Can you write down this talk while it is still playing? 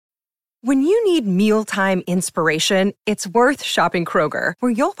When you need mealtime inspiration, it's worth shopping Kroger,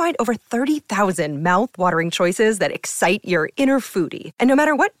 where you'll find over 30,000 mouth-watering choices that excite your inner foodie. And no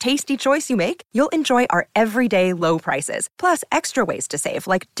matter what tasty choice you make, you'll enjoy our everyday low prices, plus extra ways to save,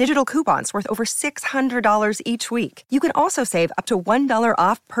 like digital coupons worth over $600 each week. You can also save up to $1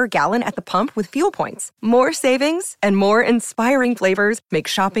 off per gallon at the pump with fuel points. More savings and more inspiring flavors make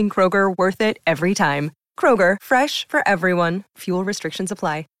shopping Kroger worth it every time. Kroger, fresh for everyone. Fuel restrictions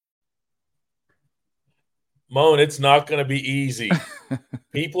apply. Moan, it's not going to be easy.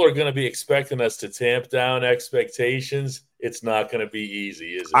 People are going to be expecting us to tamp down expectations. It's not going to be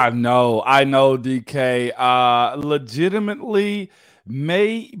easy, is it? I know, DK. Legitimately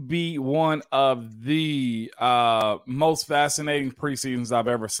may be one of the most fascinating preseasons I've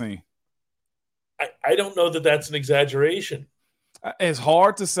ever seen. I don't know that that's an exaggeration. It's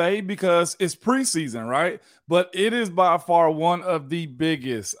hard to say because it's preseason, right? But it is by far one of the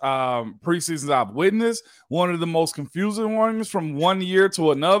biggest preseasons I've witnessed, one of the most confusing ones from one year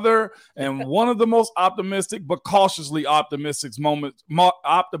to another, and one of the most optimistic but cautiously optimistic moments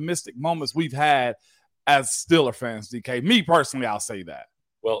we've had as Steeler fans, DK. Me personally, I'll say that.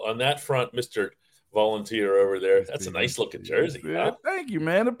 Well, on that front, Mr. Volunteer over there, that's a nice-looking jersey. Yeah, huh? Thank you,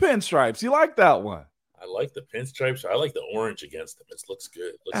 man. The pinstripes. You like that one? I like the pinstripes. I like the orange against them. It looks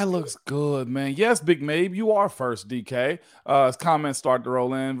good. Looks good, man. Yes, Big Mabe, you are first, DK. As comments start to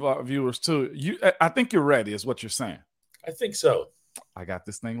roll in, viewers too. I think you're ready, is what you're saying. I think so. I got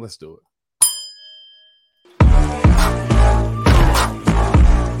this thing. Let's do it.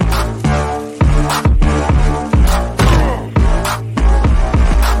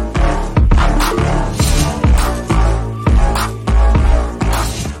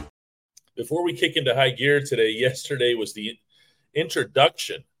 Before we kick into high gear today, yesterday was the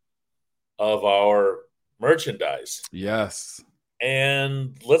introduction of our merchandise. Yes.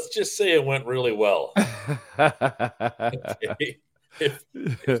 And let's just say it went really well. Okay. If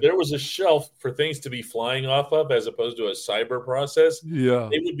there was a shelf for things to be flying off of as opposed to a cyber process,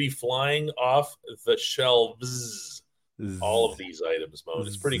 they would be flying off the shelves. All of these items, Mo.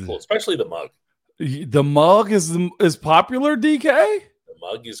 It's pretty cool, especially the mug. The mug is popular, DK? The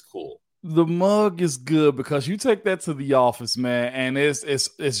mug is cool. The mug is good because you take that to the office, man, and it's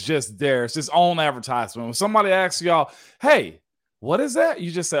just there. It's its own advertisement. When somebody asks y'all, hey, what is that?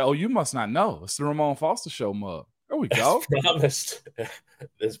 You just say, oh, you must not know. It's the Ramon Foster Show mug. There we go.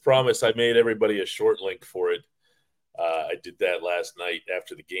 As promised, I made everybody a short link for it. I did that last night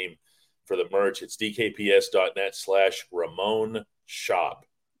after the game for the merch. It's dkps.net/Ramon shop.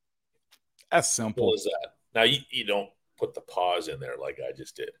 That's simple. Simple as that. Now, you don't put the pause in there like I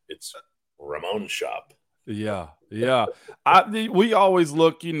just did. It's Ramon shop. Yeah. We always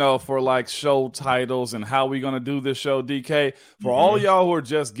look, for like show titles and how we're going to do this show, DK. For all of y'all who are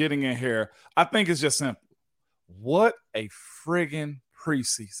just getting in here, I think it's just simple. What a friggin'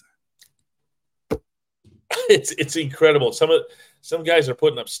 preseason. It's incredible. Some guys are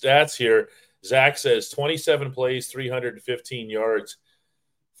putting up stats here. Zach says 27 plays, 315 yards,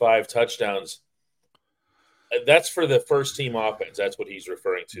 5 touchdowns. That's for the first team offense. That's what he's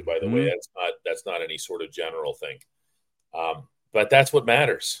referring to, by the way. That's not any sort of general thing. But that's what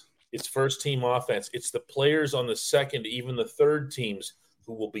matters. It's first team offense. It's the players on the second, even the third teams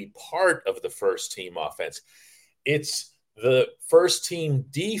who will be part of the first team offense. It's the first team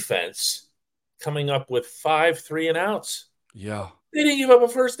defense coming up with 5 3-and-outs. Yeah. They didn't give up a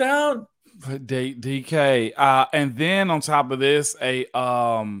first down. DK. And then on top of this,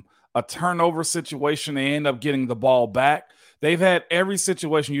 a turnover situation, they end up getting the ball back. They've had every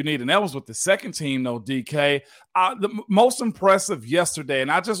situation you need, and that was with the second team, though, DK. The most impressive yesterday, and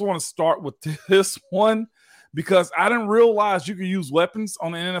I just want to start with this one because I didn't realize you could use weapons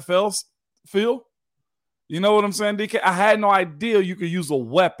on the NFL field. You know what I'm saying, DK? I had no idea you could use a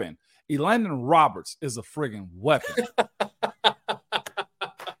weapon. Elandon Roberts is a friggin' weapon.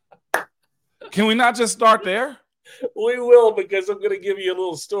 Can we not just start there? We will, because I'm going to give you a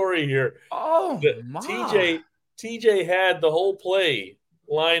little story here. Oh, my. TJ had the whole play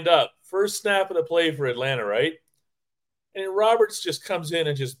lined up. First snap of the play for Atlanta, right? And Roberts just comes in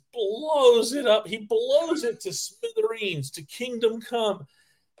and just blows it up. He blows it to smithereens, to kingdom come.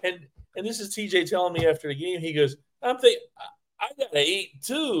 And this is TJ telling me after the game, he goes, I'm thinking, I got to eat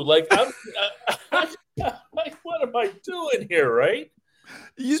too. Like, like, what am I doing here, right?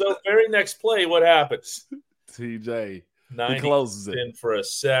 So very next play, what happens? TJ, he closes it in for a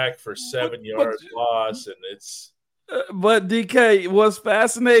sack for 7-yard loss, and it's. But DK, what's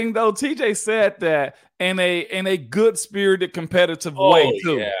fascinating though, TJ said that in a good spirited, competitive way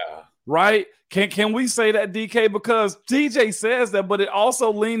too. Yeah. right? Can we say that, DK? Because DJ says that, but it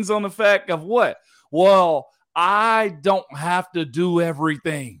also leans on the fact of what? Well, I don't have to do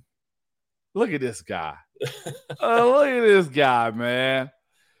everything. Look at this guy. Look at this guy, man.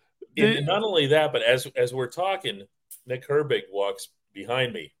 And not only that, but as we're talking, Nick Herbig walks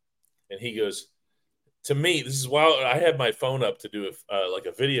behind me, and he goes, to me, this is while I had my phone up to do like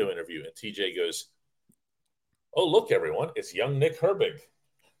a video interview, and TJ goes, "Oh, look, everyone, it's young Nick Herbig."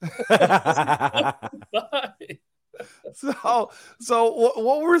 So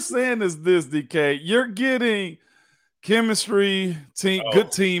what we're saying is this, DK. You're getting chemistry,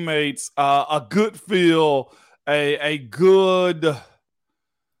 good teammates, a good feel, a good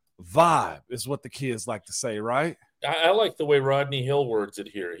vibe is what the kids like to say, right? I like the way Rodney Hill words it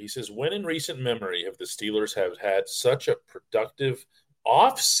here. He says, when in recent memory have the Steelers have had such a productive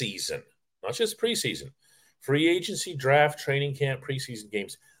off-season, not just preseason, free agency, draft, training camp, preseason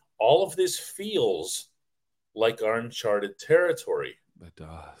games. All of this feels like our uncharted territory. It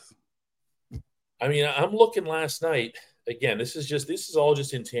does. I mean, I'm looking last night. Again, this is all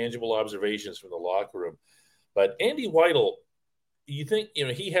just intangible observations from the locker room. But Andy Weidl, you think,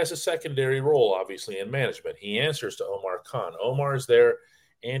 he has a secondary role, obviously, in management. He answers to Omar Khan. Omar's there.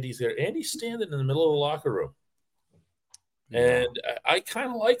 Andy's there. Andy's standing in the middle of the locker room. Yeah. And I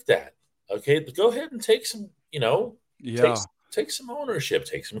kind of like that. Okay, but go ahead and take some, take some ownership,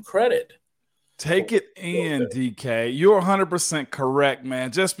 take some credit. Take it in, DK. You're 100% correct,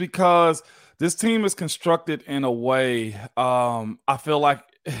 man. Just because this team is constructed in a way, I feel like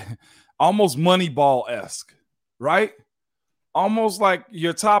almost Moneyball-esque, right? Almost like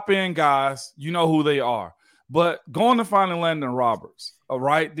your top-end guys, you know who they are. But going to find Landon Roberts, all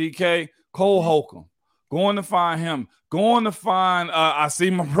right, DK? Cole Holcomb, going to find him. Going to find I see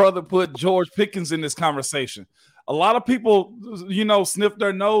my brother put George Pickens in this conversation. A lot of people, sniff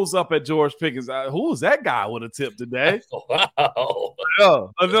their nose up at George Pickens. Who is that guy with a tip today? Wow. Yeah,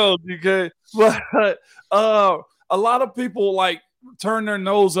 I know, DK. But a lot of people turn their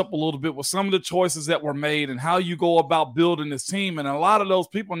nose up a little bit with some of the choices that were made and how you go about building this team. And a lot of those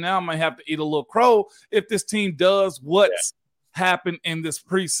people now may have to eat a little crow if this team does what's happened in this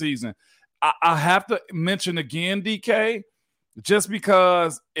preseason. I have to mention again, DK, just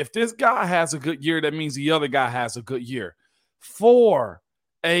because if this guy has a good year, that means the other guy has a good year. For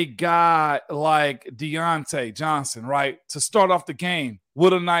a guy like Deontay Johnson, right, to start off the game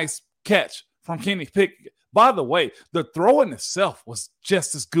with a nice catch from Kenny Pickett. By the way, the throw in itself was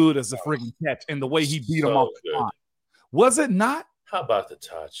just as good as the freaking catch and the way he beat him off the line. Was it not? How about the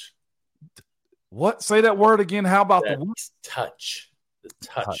touch? What? Say that word again. How about the touch? The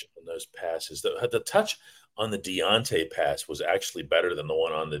touch on those passes. The touch on the Deontay pass was actually better than the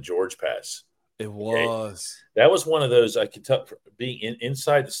one on the George pass. It was. That was one of those I could tell being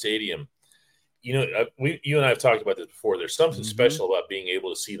inside the stadium. You and I have talked about this before. There's something special about being able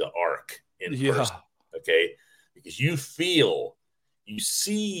to see the arc in person. Okay, because you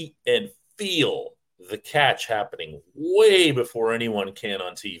see and feel the catch happening way before anyone can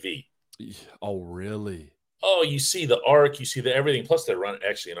on TV. Oh, really? Oh, you see the arc, you see the everything. Plus, they're running.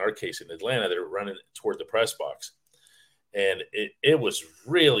 Actually, in our case in Atlanta, they're running toward the press box, and it was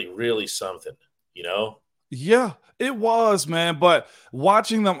really, really something. Yeah, it was, man. But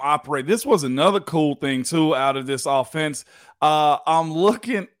watching them operate, this was another cool thing too out of this offense. I'm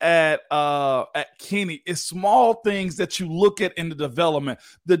looking at Kenny. It's small things that you look at in the development.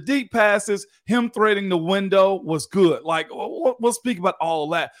 The deep passes, him threading the window was good. Like we'll speak about all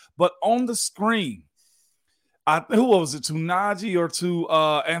of that. But on the screen, who was it, to Najee or to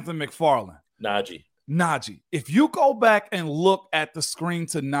Anthony McFarland? Najee. If you go back and look at the screen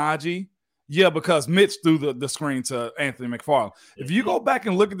to Najee, because Mitch threw the screen to Anthony McFarland. If you go back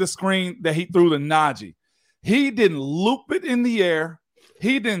and look at the screen that he threw to Najee, he didn't loop it in the air.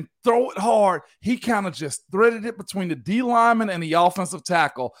 He didn't throw it hard. He kind of just threaded it between the D lineman and the offensive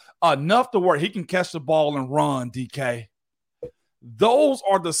tackle enough to where he can catch the ball and run, DK. Those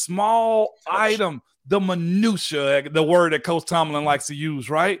are the small item, the minutia, the word that Coach Tomlin likes to use,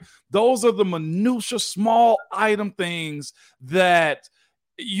 right? Those are the minutia, small item things that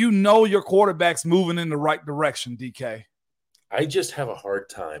your quarterback's moving in the right direction, DK. I just have a hard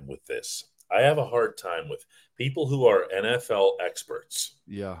time with this. I have a hard time with people who are NFL experts.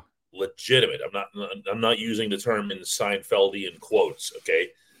 Yeah. Legitimate. I'm not using the term in Seinfeldian quotes, okay?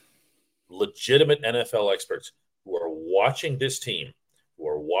 Legitimate NFL experts who are watching this team, who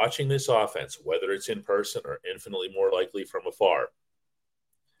are watching this offense, whether it's in person or infinitely more likely from afar.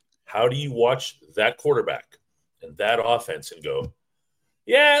 How do you watch that quarterback and that offense and go,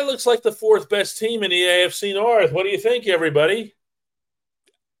 yeah, it looks like the fourth best team in the AFC North. What do you think, everybody?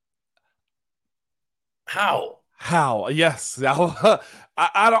 How? How? Yes.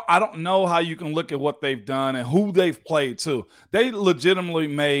 I don't know how you can look at what they've done and who they've played to. They legitimately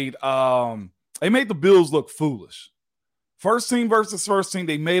made the Bills look foolish. First team versus first team,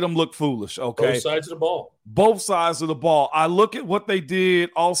 they made them look foolish. Okay. Both sides of the ball. Both sides of the ball. I look at what they did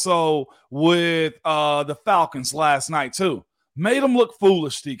also with the Falcons last night too. Made them look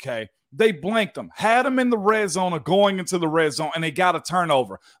foolish, DK. They blanked them, had them in the red zone or going into the red zone, and they got a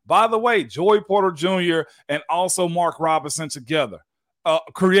turnover. By the way, Joey Porter Jr. and also Mark Robinson together,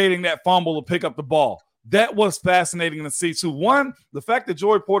 creating that fumble to pick up the ball. That was fascinating to see, too. One, the fact that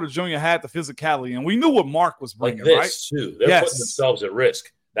Joey Porter Jr. had the physicality, and we knew what Mark was bringing, like right? this, too. They're putting themselves at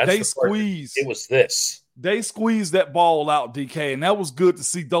risk. They squeezed. It was this. They squeezed that ball out, DK, and that was good to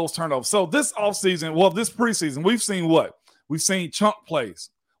see those turnovers. So this offseason, this preseason, we've seen what? We've seen chunk plays.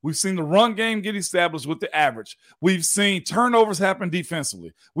 We've seen the run game get established with the average. We've seen turnovers happen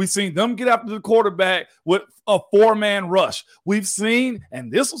defensively. We've seen them get after the quarterback with a four-man rush. We've seen,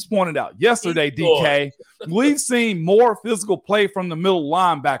 and this was pointed out yesterday, DK, we've seen more physical play from the middle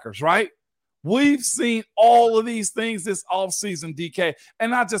linebackers, right? We've seen all of these things this offseason, DK,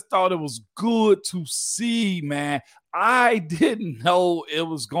 and I just thought it was good to see, man. I didn't know it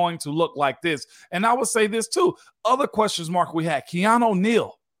was going to look like this. And I would say this, too. Other questions mark we had. Keanu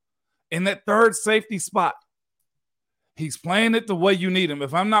Neal. In that third safety spot, he's playing it the way you need him.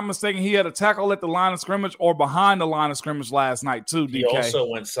 If I'm not mistaken, he had a tackle at the line of scrimmage or behind the line of scrimmage last night too, DK. He also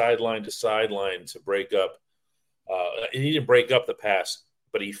went sideline to sideline to break up. He didn't break up the pass,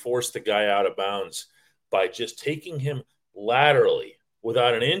 but he forced the guy out of bounds by just taking him laterally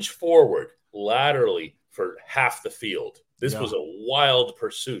without an inch forward, laterally for half the field. This was a wild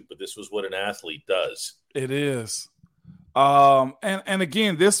pursuit, but this was what an athlete does. It is. And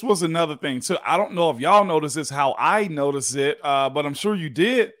again, this was another thing too. I don't know if y'all noticed this, how I noticed it, but I'm sure you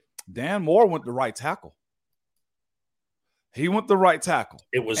did. Dan Moore went the right tackle. He went the right tackle.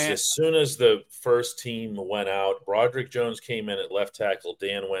 It was as soon as the first team went out, Broderick Jones came in at left tackle.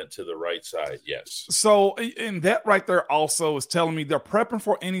 Dan went to the right side. Yes. So, and that right there also is telling me they're prepping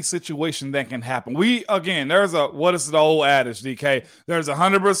for any situation that can happen. There's what is the old adage, DK? There's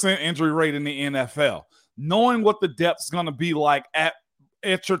 100% injury rate in the NFL. Knowing what the depth is going to be like at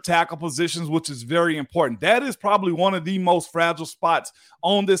your tackle positions, which is very important. That is probably one of the most fragile spots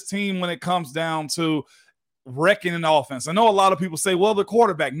on this team when it comes down to wrecking an offense. I know a lot of people say, well, the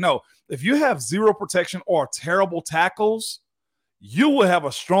quarterback. No, if you have zero protection or terrible tackles, you will have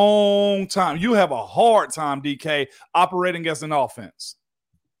a strong time. You have a hard time, DK, operating as an offense.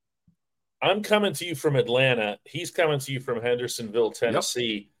 I'm coming to you from Atlanta. He's coming to you from Hendersonville,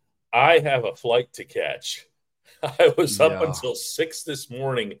 Tennessee. Yep. I have a flight to catch. I was up until 6 this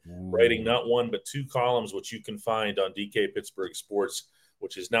morning writing not one but 2 columns, which you can find on DK Pittsburgh Sports,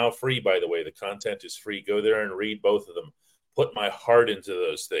 which is now free, by the way. The content is free. Go there and read both of them. Put my heart into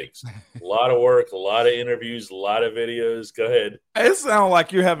those things. A lot of work, a lot of interviews, a lot of videos. Go ahead. It sounds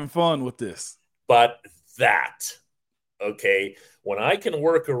like you're having fun with this. But when I can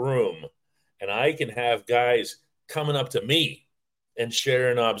work a room and I can have guys coming up to me and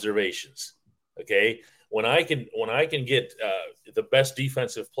sharing observations, okay? When I can get the best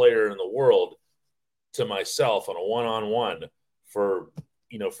defensive player in the world to myself on a one-on-one for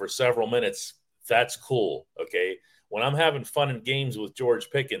several minutes, that's cool, okay? When I'm having fun in games with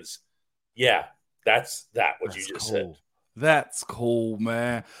George Pickens, that's what you just said. That's cool,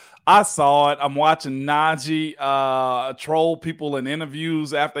 man. I saw it. I'm watching Najee troll people in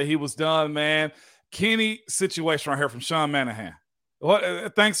interviews after he was done, man. Kenny situation right here from Sean Manahan.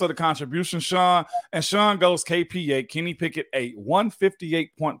 Thanks for the contribution, Sean. And Sean goes KP 8, Kenny Pickett 8,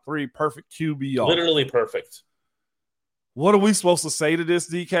 158.3, perfect QBR. Literally perfect. What are we supposed to say to this,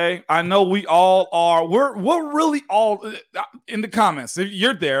 DK? I know we all are. We're really all in the comments. If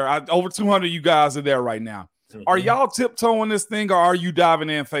you're there, over 200 of you guys are there right now. Mm-hmm. Are y'all tiptoeing this thing, or are you diving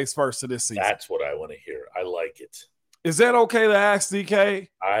in face first to this season? That's what I want to hear. I like it. Is that okay to ask, DK?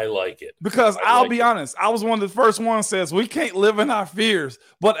 I like it. Because I'll be honest, I was one of the first ones says we can't live in our fears.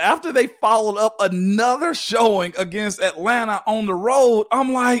 But after they followed up another showing against Atlanta on the road,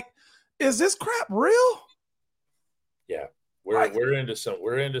 I'm like, is this crap real? Yeah, we're into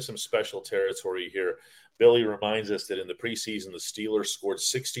some special territory here. Billy reminds us that in the preseason, the Steelers scored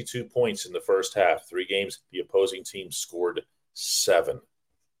 62 points in the first half. 3 games, the opposing team scored 7.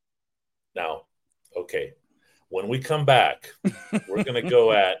 Now, okay. When we come back, we're going to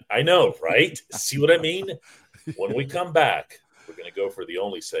go at – I know, right? See what I mean? When we come back, we're going to go for the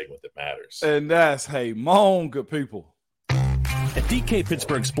only segment that matters. And that's, hey, moan, good people. At DK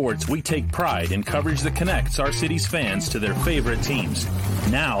Pittsburgh Sports, we take pride in coverage that connects our city's fans to their favorite teams.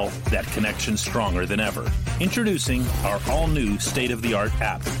 Now, that connection's stronger than ever. Introducing our all-new state-of-the-art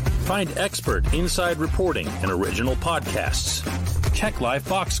app. Find expert inside reporting and original podcasts. Check live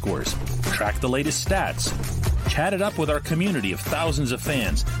box scores. Track the latest stats. Chat it up with our community of thousands of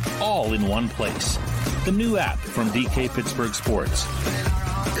fans, all in one place. The new app from DK Pittsburgh Sports.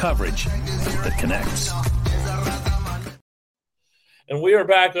 Coverage that connects. And we are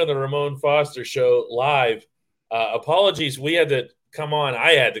back on the Ramon Foster Show live. Apologies, we had to come on.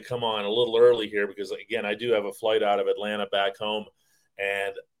 I had to come on a little early here because, again, I do have a flight out of Atlanta back home,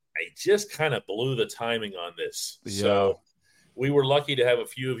 and I just kind of blew the timing on this. Yeah. So we were lucky to have a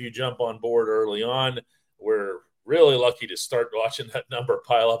few of you jump on board early on. We're really lucky to start watching that number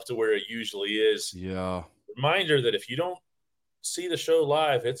pile up to where it usually is. Yeah. Reminder that if you don't see the show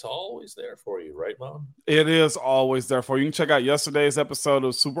live, it's always there for you, right, Mom? It is always there for you. You can check out yesterday's episode. It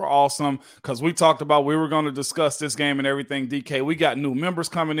was super awesome because we talked about we were going to discuss this game and everything. DK, we got new members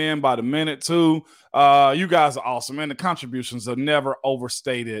coming in by the minute too. You guys are awesome, and the contributions are never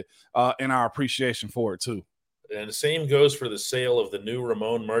overstated in our appreciation for it too. And the same goes for the sale of the new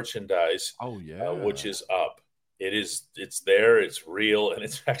Ramon merchandise. Oh yeah, which is up. It's there, it's real, and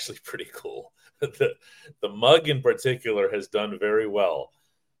it's actually pretty cool. The mug in particular has done very well.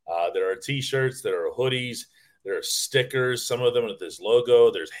 There are T-shirts, there are hoodies, there are stickers. Some of them with this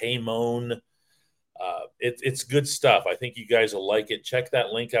logo. There's Hey Moan. It's good stuff. I think you guys will like it. Check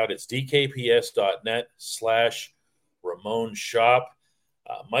that link out. It's dkps.net/Ramon Shop.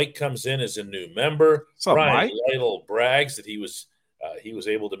 Mike comes in as a new member. What's up, Brian Mike? Lytle brags that he was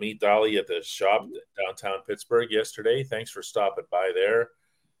able to meet Dolly at the shop downtown Pittsburgh yesterday. Thanks for stopping by there.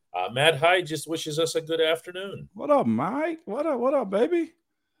 Matt Hyde just wishes us a good afternoon. What up, Mike? What up, baby?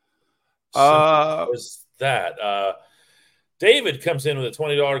 Was that David comes in with a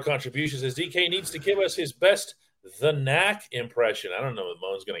 $20 contribution, says DK needs to give us his best The Knack impression. I don't know if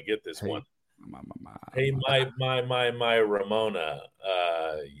Moan's going to get this one. Hey, my Ramona.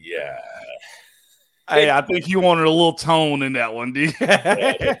 Yeah. Hey, I think you wanted a little tone in that one, D.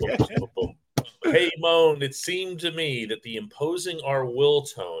 Hey, Moan, it seemed to me that the imposing our will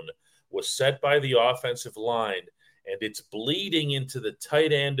tone was set by the offensive line, and it's bleeding into the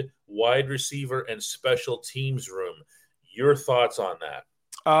tight end, wide receiver, and special teams room. Your thoughts on that?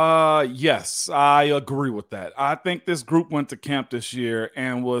 Yes, I agree with that. I think this group went to camp this year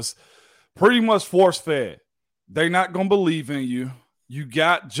and was pretty much force-fed. They're not going to believe in you. You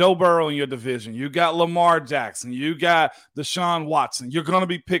got Joe Burrow in your division. You got Lamar Jackson. You got Deshaun Watson. You're going to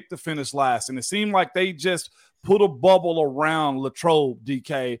be picked to finish last. And it seemed like they just put a bubble around Latrobe,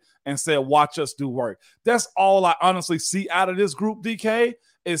 DK, and said, watch us do work. That's all I honestly see out of this group, DK,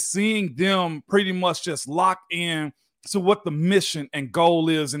 is seeing them pretty much just lock in to what the mission and goal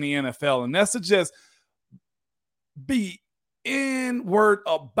is in the NFL. And that's to just be inward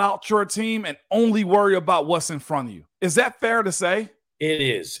about your team and only worry about what's in front of you. Is that fair to say? It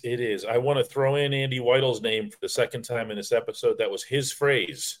is. I want to throw in Andy Weidl's name for the second time in this episode. That was his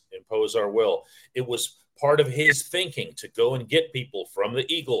phrase, impose our will. It was part of his thinking to go and get people from the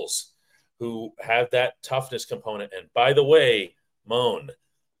Eagles who have that toughness component. And by the way, Moan,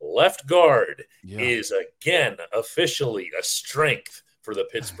 left guard is again officially a strength for the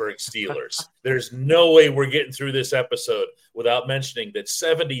Pittsburgh Steelers. There's no way we're getting through this episode without mentioning that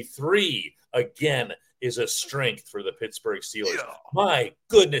 73 again is a strength for the Pittsburgh Steelers. Yeah. My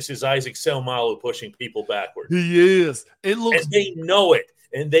goodness, is Isaac Seumalo pushing people backward? He is. It looks, and they know it.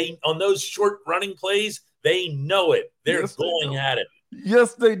 And they, on those short running plays, they know it. They're going at it.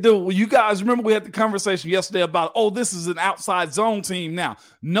 Yes, they do. Well, you guys remember we had the conversation yesterday about, this is an outside zone team now.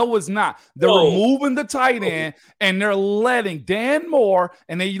 No, it's not. They're removing the tight end, and they're letting Dan Moore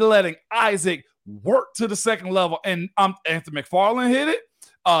and they're letting Isaac work to the second level. And Anthony McFarland hit it.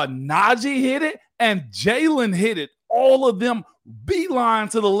 Najee hit it. And Jalen hit it. All of them beeline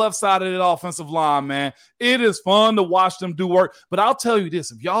to the left side of the offensive line, man. It is fun to watch them do work. But I'll tell you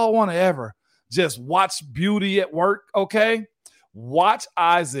this, if y'all want to ever just watch beauty at work, okay, watch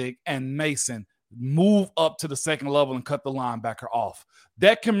Isaac and Mason move up to the second level and cut the linebacker off.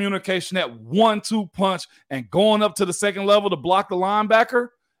 That communication, that 1-2 punch and going up to the second level to block the linebacker,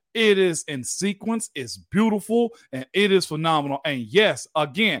 it is in sequence, it's beautiful, and it is phenomenal. And yes,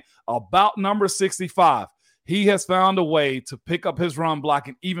 again, about number 65, he has found a way to pick up his run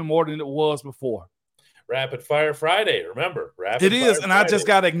blocking even more than it was before. Rapid Fire Friday, remember. It is, and I just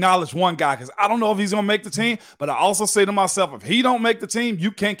got to acknowledge one guy because I don't know if he's going to make the team, but I also say to myself, if he don't make the team,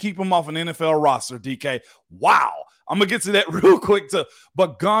 you can't keep him off an NFL roster, DK. Wow. I'm going to get to that real quick, too.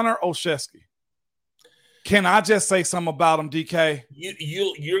 But Gunnar Olszewski. Can I just say something about him, DK?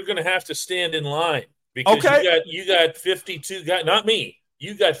 You're going to have to stand in line because you got 52 guys, not me.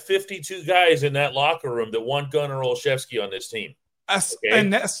 You got 52 guys in that locker room that want Gunnar Olszewski on this team.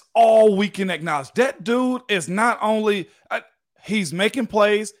 And that's all we can acknowledge. That dude is not only he's making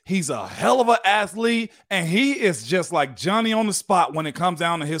plays, he's a hell of an athlete, and he is just like Johnny on the spot when it comes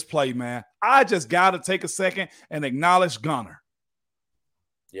down to his play, man. I just got to take a second and acknowledge Gunnar.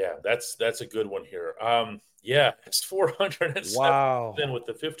 Yeah, that's a good one here. Yeah, it's 407. Wow. Then with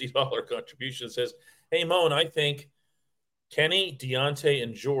the $50 contribution, it says, "Hey Moan, I think Kenny, Deontay,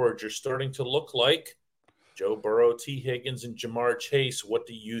 and George are starting to look like Joe Burrow, T. Higgins, and Jamar Chase. What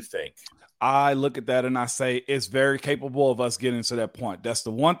do you think?" I look at that and I say it's very capable of us getting to that point. That's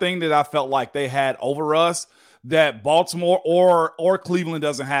the one thing that I felt like they had over us that Baltimore or Cleveland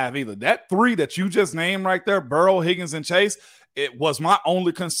doesn't have either. That three that you just named right there, Burrow, Higgins, and Chase, it was my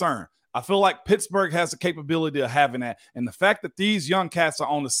only concern. I feel like Pittsburgh has the capability of having that. And the fact that these young cats are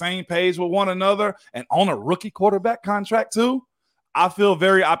on the same page with one another and on a rookie quarterback contract too, I feel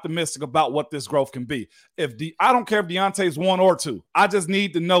very optimistic about what this growth can be. I don't care if Deontay's 1 or 2. I just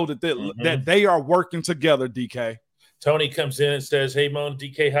need to know that they are working together, DK. Tony comes in and says, "Hey, Moan,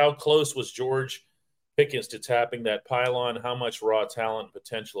 DK, how close was George Pickens to tapping that pylon? How much raw talent and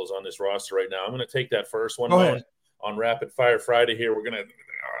potential is on this roster right now?" I'm going to take that first one on Rapid Fire Friday here. We're going to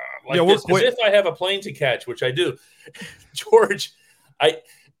as if I have a plane to catch, which I do. George,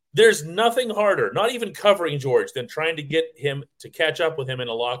 there's nothing harder, not even covering George, than trying to get him to catch up with him in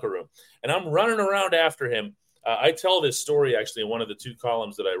a locker room. And I'm running around after him. I tell this story actually in one of the 2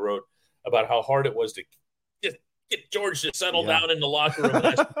 columns that I wrote about how hard it was to get George to settle down in the locker room and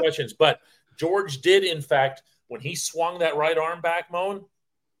ask questions. But George did, in fact, when he swung that right arm back, Moan,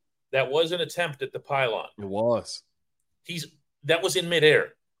 that was an attempt at the pylon. It was. That was in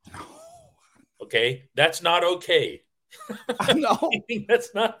midair. Okay? That's not okay. I know.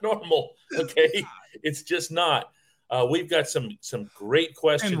 That's not normal. Okay? It's just not. We've got some great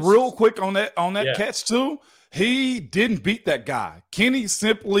questions. And real quick on that catch too, he didn't beat that guy. Kenny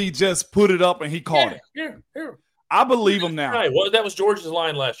simply just put it up and he caught it. Here. I believe him now. Well, that was George's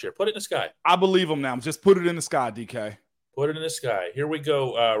line last year. Put it in the sky. I believe him now. Just put it in the sky, DK. Put it in the sky. Here we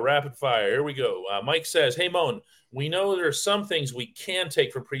go. Rapid fire. Here we go. Mike says, "Hey, Moan, we know there are some things we can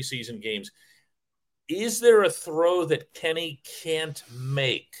take from preseason games. Is there a throw that Kenny can't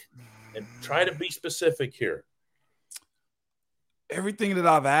make?" And try to be specific here. Everything that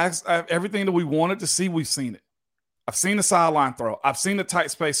I've asked, everything that we wanted to see, we've seen it. I've seen the sideline throw. I've seen the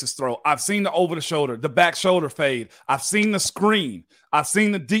tight spaces throw. I've seen the over the shoulder, the back shoulder fade. I've seen the screen. I've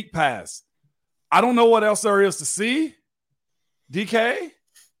seen the deep pass. I don't know what else there is to see. DK?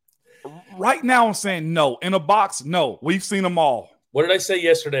 Right now I'm saying no. In a box, no. We've seen them all. What did I say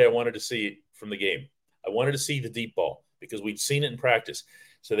yesterday I wanted to see from the game? I wanted to see the deep ball because we'd seen it in practice.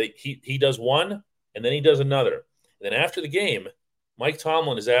 So he does one, and then he does another. And then after the game, Mike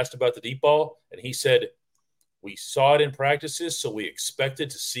Tomlin is asked about the deep ball, and he said, "We saw it in practices, so we expected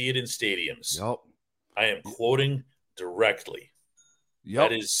to see it in stadiums." Yep. I am quoting directly.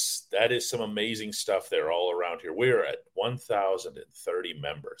 Yep. That is some amazing stuff there all around here. We're at 1,030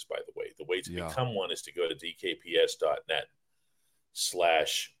 members, by the way. The way to become one is to go to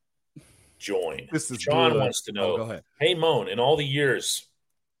dkps.net/join. Sean wants to know, "Hey, Moan, in all the years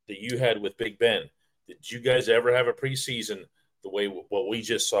that you had with Big Ben, did you guys ever have a preseason the way what we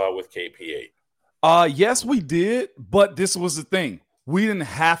just saw with KPA?" Yes, we did, but this was the thing. We didn't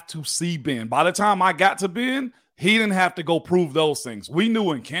have to see Ben. By the time I got to Ben, he didn't have to go prove those things. We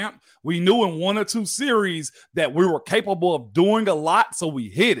knew in camp, we knew in 1 or 2 series that we were capable of doing a lot, so we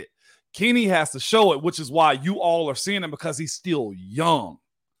hit it. Kenny has to show it, which is why you all are seeing him because he's still young.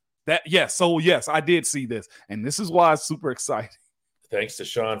 Yes, I did see this, and this is why it's super exciting. Thanks to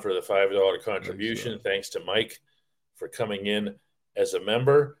Sean for the $5 contribution. Thanks to Mike for coming in as a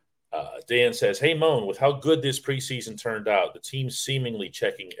member. Dan says, "Hey, Moan, with how good this preseason turned out, the team's seemingly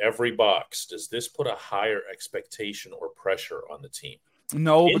checking every box. Does this put a higher expectation or pressure on the team?"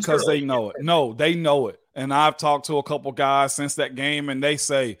 No, because they know it. No, they know it. And I've talked to a couple guys since that game, and they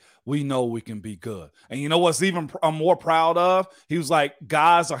say, "We know we can be good." And you know what's even I'm more proud of? He was like,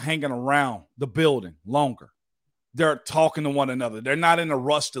 guys are hanging around the building longer. They're talking to one another. They're not in a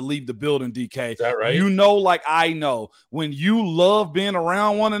rush to leave the building, DK. Is that right? You know, like I know, when you love being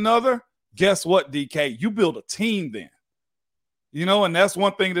around one another, guess what, DK? You build a team then. You know, and that's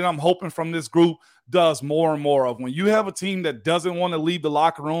one thing that I'm hoping from this group does more and more of. When you have a team that doesn't want to leave the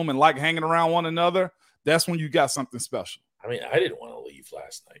locker room and like hanging around one another, that's when you got something special. I mean, I didn't want to leave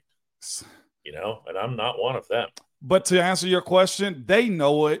last night, you know, and I'm not one of them. But to answer your question, they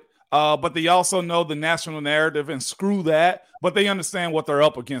know it. But they also know the national narrative and screw that. But they understand what they're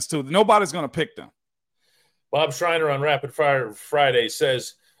up against, too. Nobody's going to pick them. Bob Schreiner on Rapid Fire Friday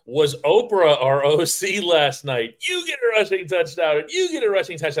says, was Oprah our OC last night? You get a rushing touchdown, and you get a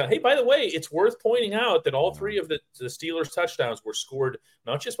rushing touchdown. Hey, by the way, it's worth pointing out that all three of the Steelers' touchdowns were scored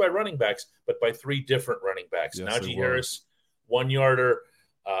not just by running backs, but by three different running backs. Yes, Najee Harris, 1-yarder,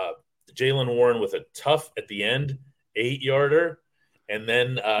 Jalen Warren with a tough at the end, 8-yarder, and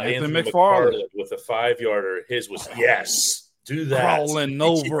then Anthony McFarland with a 5-yarder. His was, yes. Do that. Crawling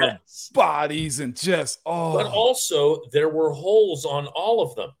over bodies and just, But also, there were holes on all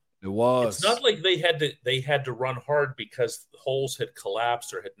of them. It was. It's not like they had to run hard because the holes had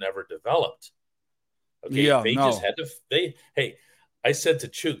collapsed or had never developed. Okay, just had to. Hey, I said to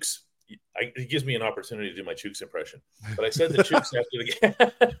Chooks, it gives me an opportunity to do my Chooks impression. But I said to Chooks after the game,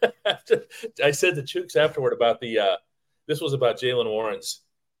 I said to Chooks afterward about this was about Jalen Warren's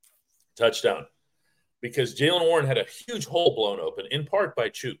touchdown. Because Jalen Warren had a huge hole blown open, in part by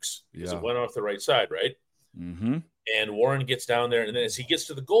Chooks, because it went off the right side, right? Mm-hmm. And Warren gets down there, and then as he gets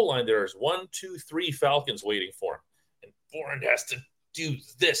to the goal line, there's 1, 2, 3 Falcons waiting for him. And Warren has to do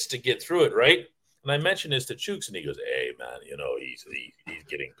this to get through it, right? And I mentioned this to Chooks, and he goes, hey, man, he's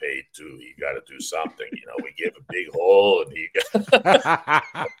getting paid too. You got to do something. We give a big hole, and he got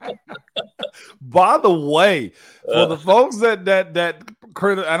By the way, for the folks that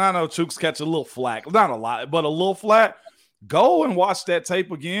credit, and I know Chooks catch a little flack, not a lot, but a little flack, go and watch that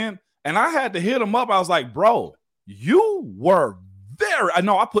tape again. And I had to hit him up. I was like, bro, you were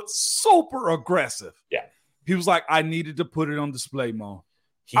I put super aggressive. Yeah. He was like, I needed to put it on display, Mo.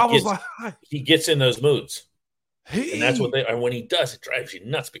 He gets in those moods. And that's what when he does, it drives you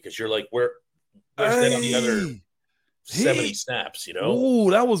nuts because you're like, where's that on the other 70 snaps,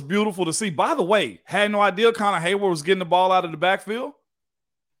 Ooh, that was beautiful to see. By the way, had no idea Connor Hayward was getting the ball out of the backfield.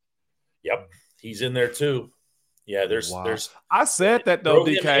 Yep. He's in there too. Yeah, there's I said that though,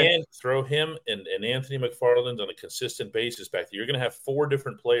 DK. Throw him and Anthony McFarland on a consistent basis back there. You're going to have 4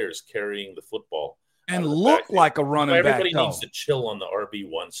 different players carrying the football. And look like a running back. Everybody needs to chill on the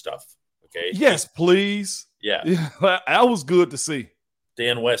RB1 stuff. Okay. Yes, please. Yeah. That was good to see.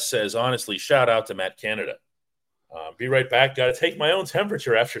 Dan West says, honestly, shout out to Matt Canada. Be right back. Got to take my own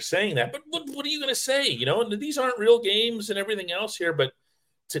temperature after saying that. But what are you going to say? These aren't real games and everything else here. But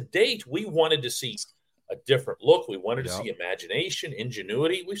to date, we wanted to see a different look. We wanted to see imagination,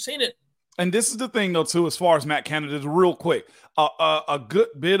 ingenuity. We've seen it. And this is the thing, though, too, as far as Matt Canada, real quick. A good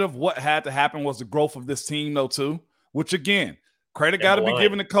bit of what had to happen was the growth of this team, though, too, which, again, credit got to be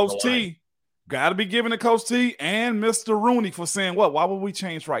given to Coach T. Got to be given to Coach T and Mr. Rooney for saying, why would we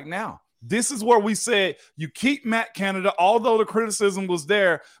change right now? This is where we said you keep Matt Canada, although the criticism was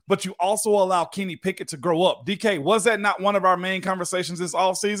there, but you also allow Kenny Pickett to grow up. DK, was that not one of our main conversations this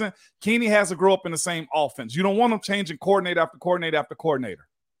offseason? Kenny has to grow up in the same offense. You don't want him changing coordinator after coordinator after coordinator.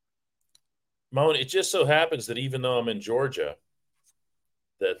 Moan, it just so happens that even though I'm in Georgia,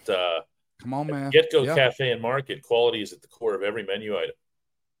 that come on, man. Get-Go Cafe and Market, quality is at the core of every menu item.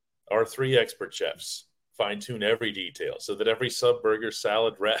 Our 3 expert chefs fine-tune every detail so that every sub, burger,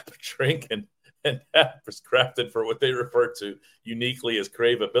 salad, wrap, drink, and app is crafted for what they refer to uniquely as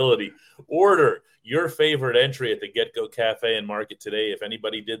craveability. Order your favorite entry at the Get-Go Cafe and Market today. If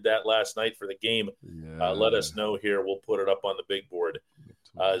anybody did that last night for the game, let us know here. We'll put it up on the big board.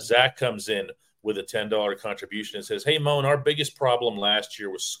 Zach comes in with a $10 contribution and says, hey, Moan, our biggest problem last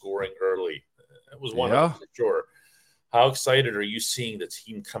year was scoring early. That was one of them for sure. How excited are you seeing the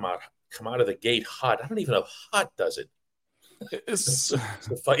team come out of the gate hot? I don't even know if hot does it. It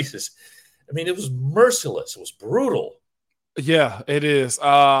suffices. I mean, it was merciless. It was brutal. Yeah, it is.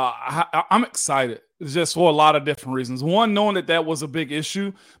 I'm excited just for a lot of different reasons. One, knowing that was a big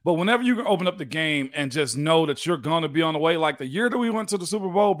issue. But whenever you can open up the game and just know that you're going to be on the way, like the year that we went to the Super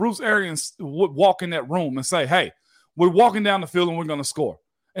Bowl, Bruce Arians would walk in that room and say, hey, we're walking down the field and we're going to score.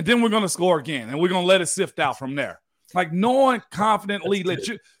 And then we're going to score again. And we're going to let it sift out from there. Like knowing confidently that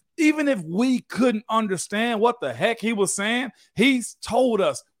you, even if we couldn't understand what the heck he was saying, he's told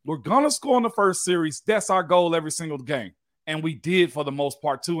us we're going to score in the first series. That's our goal every single game. And we did for the most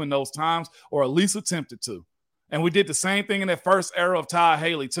part too in those times, or at least attempted to. And we did the same thing in that first era of Ty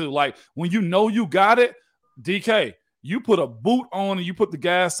Haley too. Like when you know you got it, DK, you put a boot on and you put the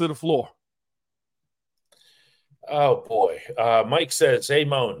gas to the floor. Oh, boy. Mike says, hey,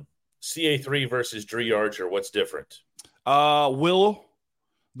 Moan, CA3 versus Dree Archer, what's different? The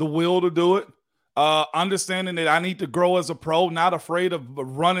will to do it. Understanding that I need to grow as a pro, not afraid of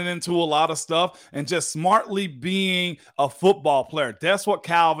running into a lot of stuff, and just smartly being a football player. That's what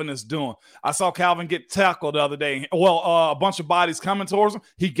Calvin is doing. I saw Calvin get tackled the other day. Well, a bunch of bodies coming towards him.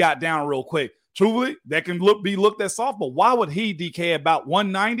 He got down real quick. Truly, that can be looked at soft, but why would he, DK, about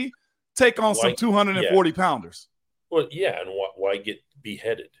 190, take on some 240 pounders? Well, yeah, and why get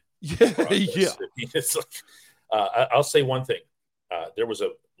beheaded? Yeah. It's like, I'll say one thing.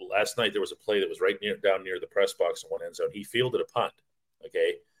 Last night there was a play that was down near the press box in one end zone. He fielded a punt,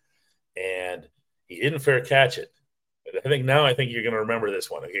 okay, and he didn't fair catch it. I think you're going to remember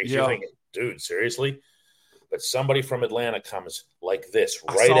this one. Okay, you're thinking, dude, seriously? But somebody from Atlanta comes like this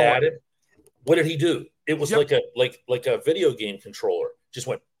right at him. What did he do? It was like a video game controller. Just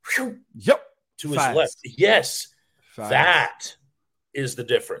went to his left. Yes, that is the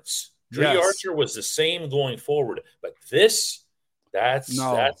difference. Dre Archer was the same going forward, but that's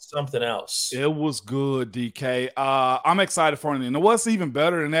something else. It was good, DK. I'm excited for him. And what's even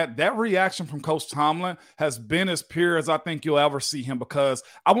better than that reaction from Coach Tomlin has been as pure as I think you'll ever see him, because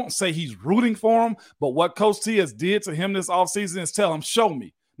I won't say he's rooting for him, but what Coach T has did to him this offseason is tell him, show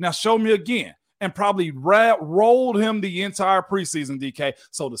me. Now show me again. And probably rolled him the entire preseason, DK.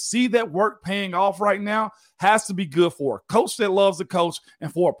 So to see that work paying off right now has to be good for a coach that loves the coach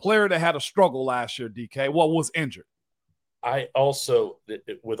and for a player that had a struggle last year, DK, was injured. I also,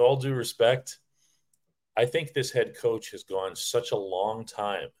 with all due respect, I think this head coach has gone such a long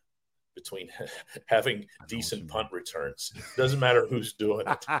time between having decent punt returns. Doesn't matter who's doing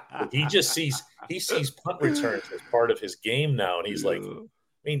it. He sees punt returns as part of his game now, and he's like,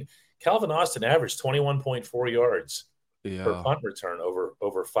 Calvin Austin averaged 21.4 yards per punt return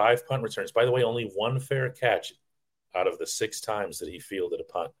over 5 punt returns. By the way, only one fair catch out of the 6 times that he fielded a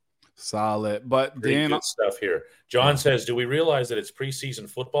punt. Solid. But then good stuff here. John says, do we realize that it's preseason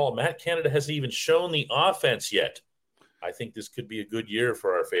football? Matt Canada hasn't even shown the offense yet. I think this could be a good year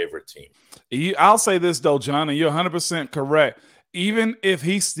for our favorite team. I'll say this, though, John, and you're 100% correct. Even if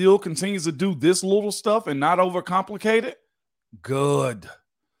he still continues to do this little stuff and not overcomplicate it, good.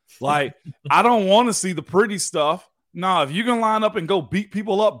 Like, I don't want to see the pretty stuff. No, if you can line up and go beat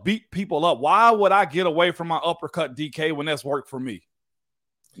people up. Why would I get away from my uppercut, DK, when that's worked for me?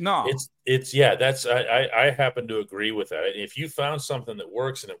 No. I happen to agree with that. If you found something that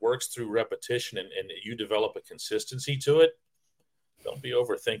works and it works through repetition and you develop a consistency to it, don't be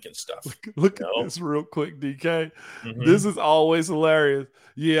overthinking stuff. Look at this real quick, DK. Mm-hmm. This is always hilarious.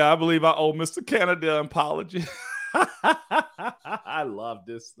 Yeah, I believe I owe Mr. Canada an apology. I love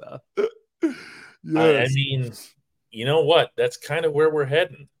this stuff. Yes. I mean, you know what? That's kind of where we're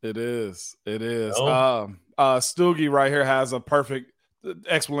heading. It is. Stoogie right here has a perfect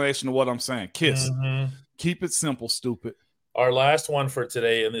explanation of what I'm saying. Kiss. Mm-hmm. Keep it simple, stupid. Our last one for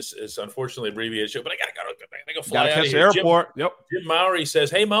today, and this is unfortunately abbreviated, but I gotta fly out of here. Airport. Jim Mowry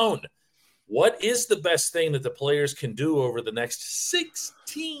says, "Hey, Moan, what is the best thing that the players can do over the next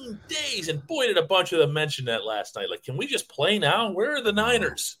 16 days?" And boy, did a bunch of them mention that last night. Like, can we just play now? Where are the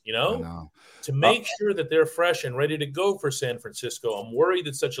Niners? To make sure that they're fresh and ready to go for San Francisco. I'm worried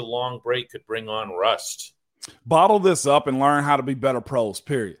that such a long break could bring on rust. Bottle this up and learn how to be better pros,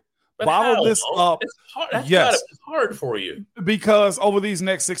 period. Bottle this up. It's hard. It's hard for you. Because over these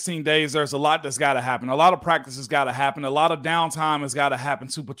next 16 days, there's a lot that's got to happen. A lot of practice has got to happen. A lot of downtime has got to happen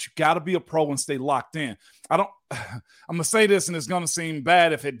too. But you got to be a pro and stay locked in. I'm going to say this, and it's going to seem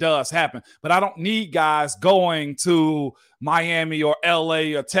bad if it does happen, but I don't need guys going to Miami or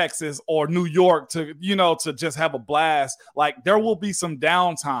LA or Texas or New York to just have a blast. Like, there will be some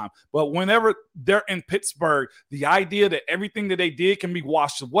downtime, but whenever they're in Pittsburgh, the idea that everything that they did can be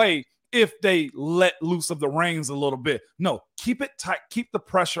washed away if they let loose of the reins a little bit. No, keep it tight, keep the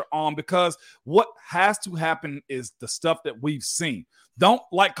pressure on, because what has to happen is the stuff that we've seen. Don't,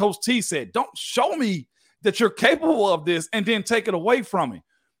 like Coach T said, don't show me that you're capable of this and then take it away from me.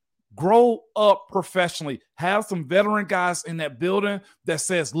 Grow up professionally. Have some veteran guys in that building that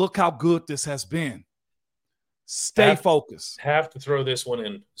says, look how good this has been. Stay focused. Have to throw this one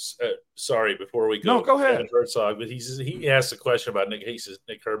in. Sorry, before we go. No, go ahead. Herzog, but he asked a question about Nick. He says,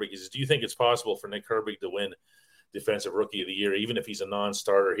 Nick Herbig. He says, do you think it's possible for Nick Herbig to win Defensive Rookie of the Year? Even if he's a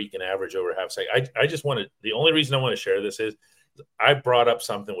non-starter, he can average over half sack. I just wanted – the only reason I want to share this is I brought up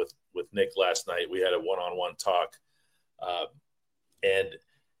something with Nick last night. We had a one-on-one talk, and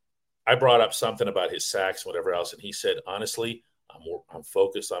I brought up something about his sacks and whatever else, and he said, honestly, I'm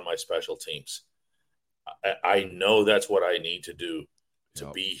focused on my special teams. I know that's what I need to do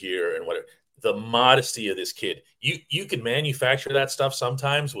to be here and whatever. The modesty of this kid. You can manufacture that stuff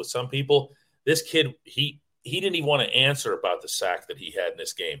sometimes with some people. This kid, he didn't even want to answer about the sack that he had in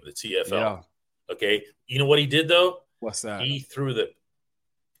this game, the TFL. Okay. You know what he did, though? What's that? He threw the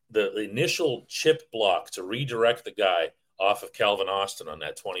initial chip block to redirect the guy off of Calvin Austin on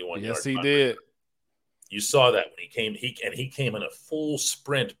that 21-yard. Yes, he did. You saw that when he came. He came in a full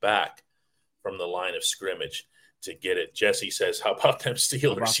sprint back from the line of scrimmage to get it. Jesse says, "How about them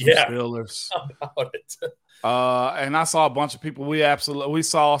Steelers?" Steelers. How about it? And I saw a bunch of people. We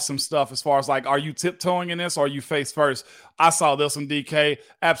saw some stuff as far as like, are you tiptoeing in this or are you face first? I saw this on DK.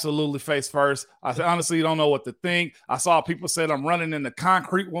 Absolutely face first. I honestly don't know what to think. I saw people said I'm running in the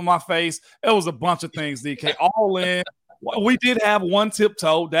concrete with my face. It was a bunch of things, DK, all in. We did have one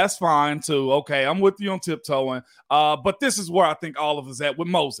tiptoe. That's fine, too. Okay, I'm with you on tiptoeing. But this is where I think all of us at with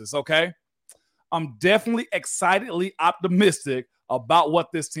Moses, okay? I'm definitely excitedly optimistic about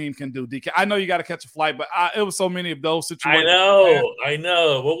what this team can do, DK. I know you got to catch a flight, but it was so many of those situations. I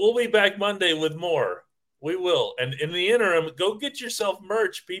know. Well, we'll be back Monday with more. We will. And in the interim, go get yourself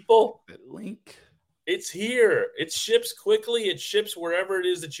merch, people. The link. It's here. It ships quickly. It ships wherever it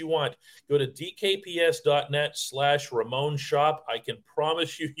is that you want. Go to dkps.net/Ramon shop. I can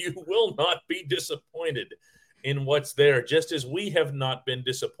promise you, you will not be disappointed in what's there, just as we have not been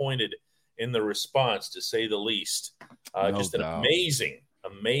disappointed in the response, to say the least. Just an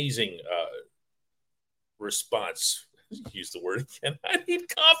amazing response. Use the word again. I need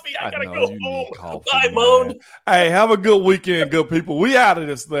coffee. I gotta go home. Bye, Moan. Hey, have a good weekend, good people. We out of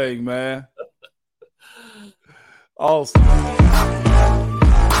this thing, man. Awesome.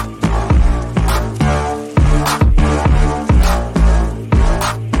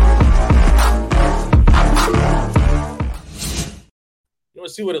 You want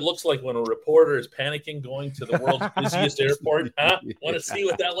to see what it looks like when a reporter is panicking going to the world's busiest airport? Huh? Want to see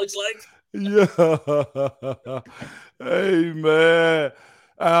what that looks like? Yeah. Hey, man.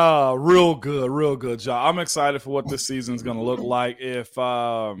 Real good job. I'm excited for what this season's going to look like. If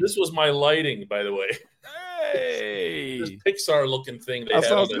this was my lighting, by the way. Hey, this Pixar-looking thing they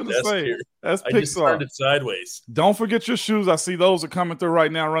had on the desk here. That's Pixar. I just turned it sideways. Don't forget your shoes. I see those are coming through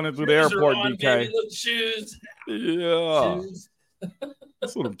right now, running through the airport, DK. Baby. Look, shoes. Yeah. Shoes.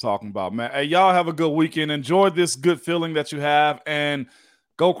 That's what I'm talking about, man. Hey, y'all have a good weekend. Enjoy this good feeling that you have, and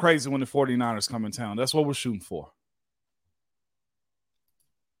go crazy when the 49ers come in town. That's what we're shooting for.